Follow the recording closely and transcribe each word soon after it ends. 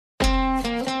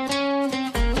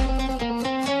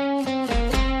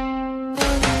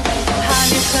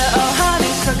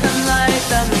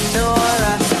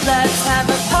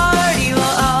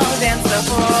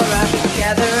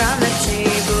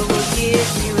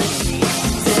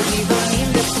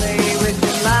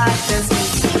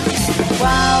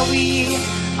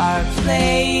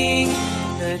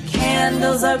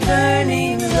candles are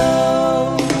burning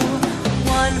low.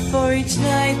 One for each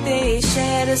night they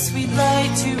shed a sweet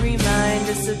light to remind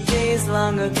us of days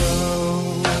long ago.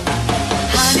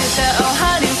 Hanukkah, oh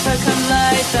Hanukkah, come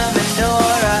light the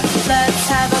menorah. Let's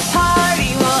have a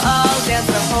party, we'll all dance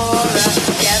the hora.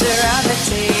 Gather around the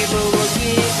table, we'll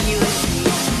give you a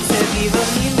treat. So people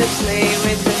need to play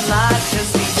with them like a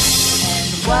sweet.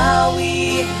 And while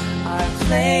we are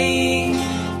playing,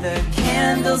 the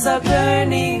candles are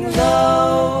burning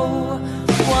low.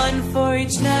 One for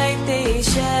each night they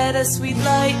shed a sweet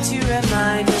light to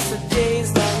remind us of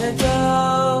days long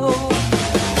ago.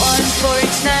 One for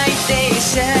each night they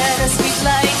shed a sweet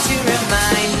light to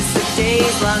remind us of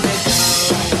days long ago.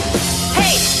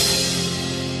 Hey!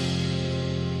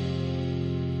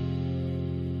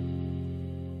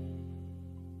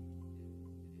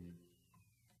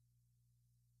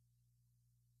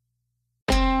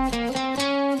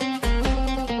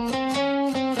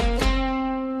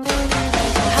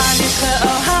 Hanukkah,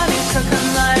 oh Hanukkah, come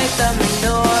light the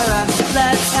menorah.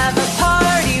 Let's have a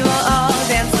party, we'll all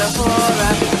dance the hora.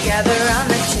 Gather around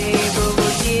the table,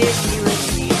 we'll give you a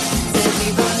treat. So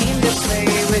people need to play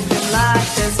with them like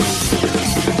this.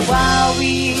 While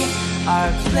we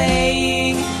are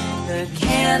playing, the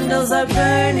candles are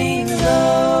burning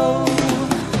low.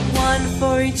 One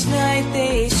for each night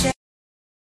they share.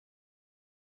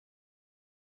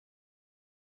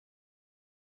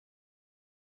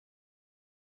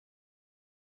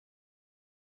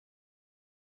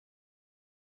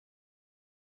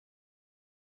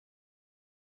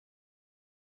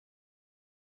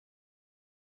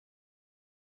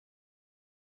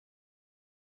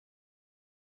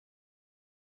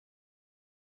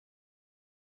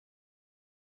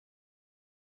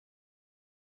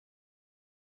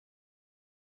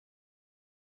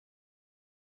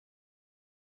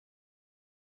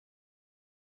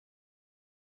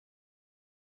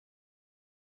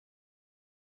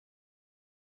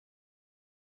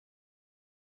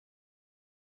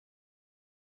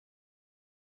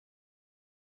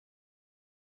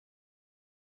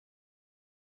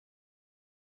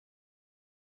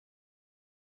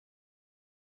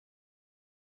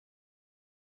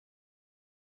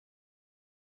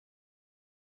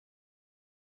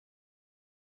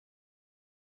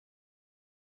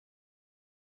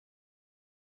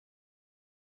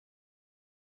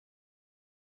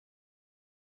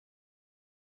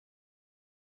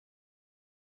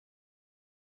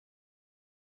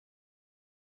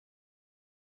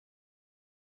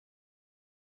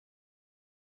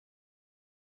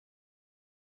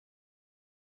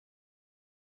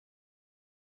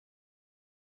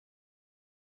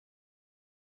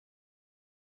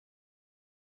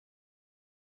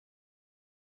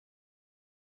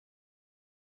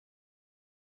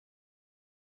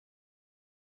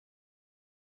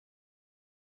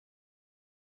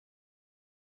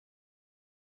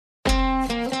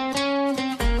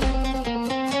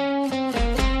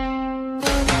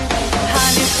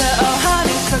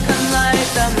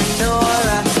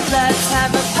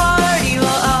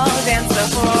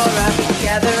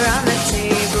 Gather around the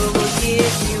table, we'll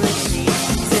give you a treat.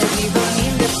 Said we don't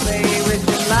need to play with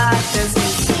the light as we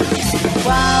see.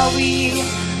 While we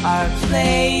are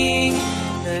playing,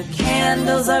 the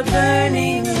candles are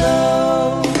burning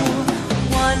low.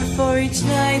 One for each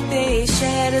night they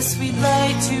shed a sweet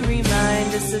light to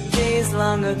remind us of days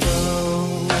long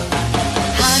ago.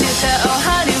 Hanukkah, oh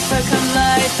Hanukkah, come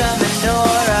light the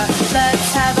menorah.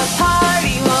 Let's have a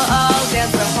party, we'll all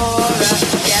dance the hora.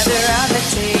 Gather around the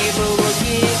table, we'll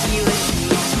give you a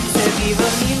treat. So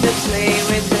people need to play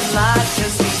with the light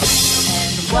as we see.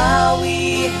 And while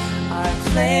we are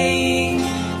playing,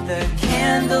 the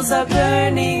candles are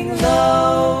burning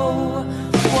low.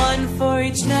 One for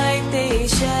each night they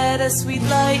shed a sweet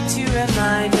light to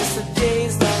remind us of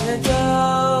days long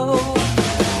ago.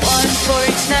 One for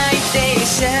each night they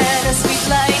shed a sweet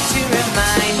light to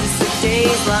remind us of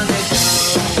days long ago.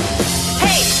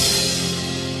 Hey!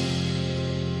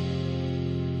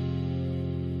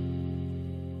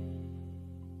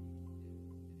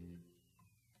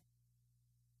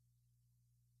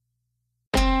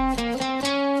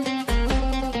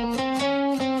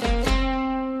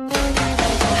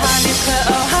 Hanukkah,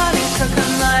 oh Hanukkah,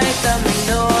 come light the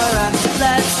menorah.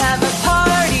 Let's have a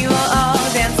party, we'll all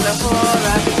dance the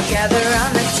hora. Gather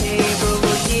around the table,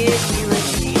 we'll give you a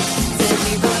treat. Said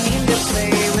we don't need to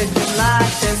play with the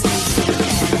light as we see.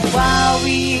 While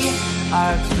we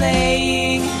are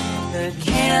playing, the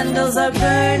candles are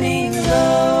burning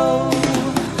low.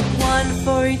 One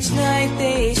for each night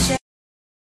they share.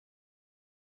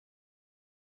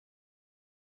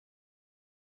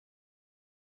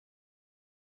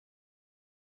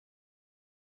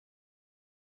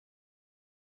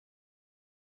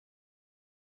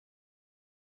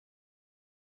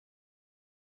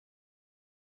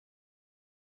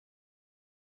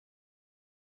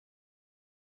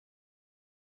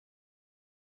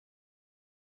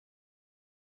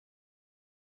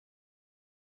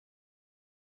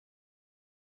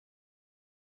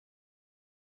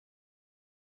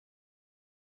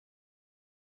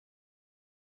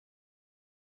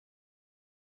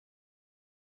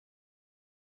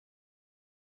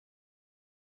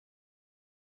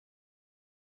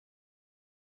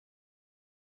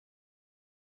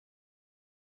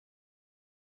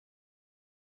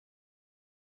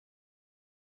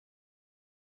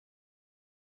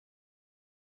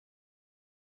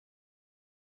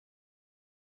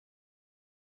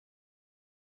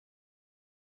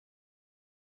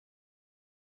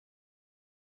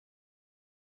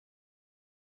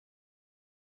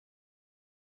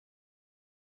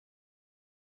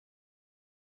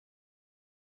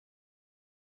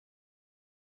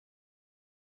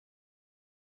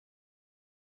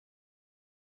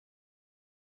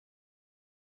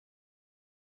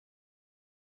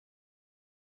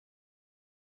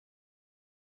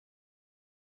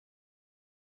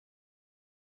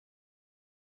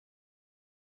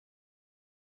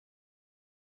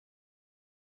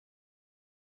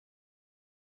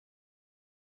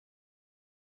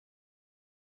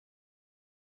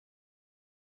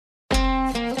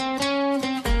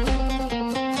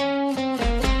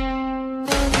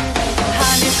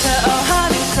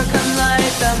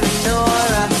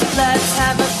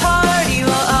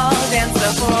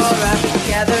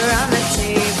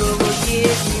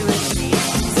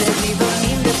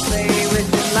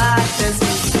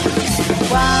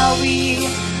 we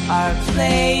are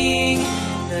playing,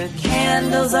 the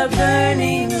candles are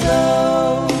burning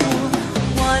low.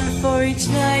 One for each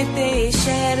night they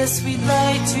shed a sweet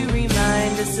light to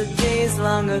remind us of days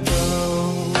long ago.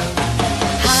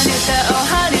 Hanukkah, oh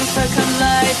Hanukkah, come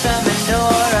light the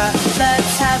menorah.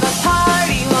 Let's have a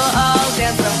party, we'll all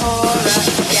dance the hora.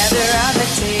 Gather around the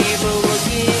table, we'll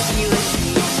give you a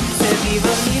treat. So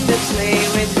people need to play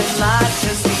with the lots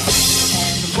of sweets.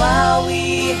 And while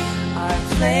we are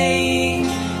playing,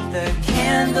 the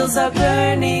candles are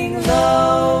burning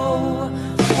low.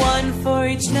 One for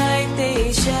each night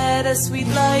they shed a sweet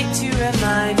light to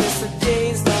remind us of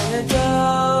days long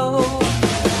ago.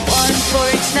 One for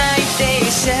each night they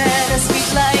shed a sweet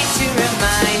light to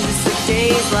remind us of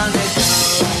days long ago.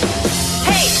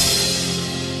 Hey!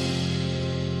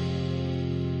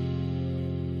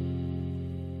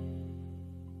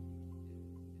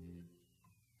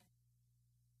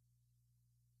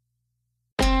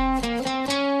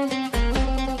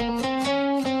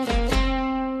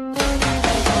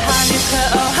 Hanukkah,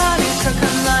 oh Hanukkah,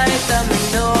 come light the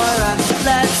menorah.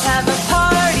 Let's have a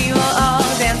party, we'll all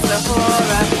dance the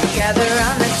hora. Gather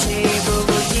around the table,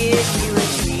 we'll give you a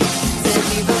treat. So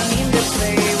people need to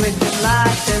play with the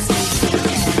light as we speak.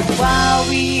 And while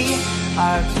we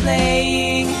are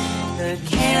playing, the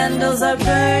candles are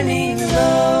burning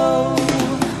low.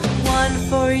 One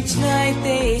for each night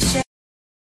they share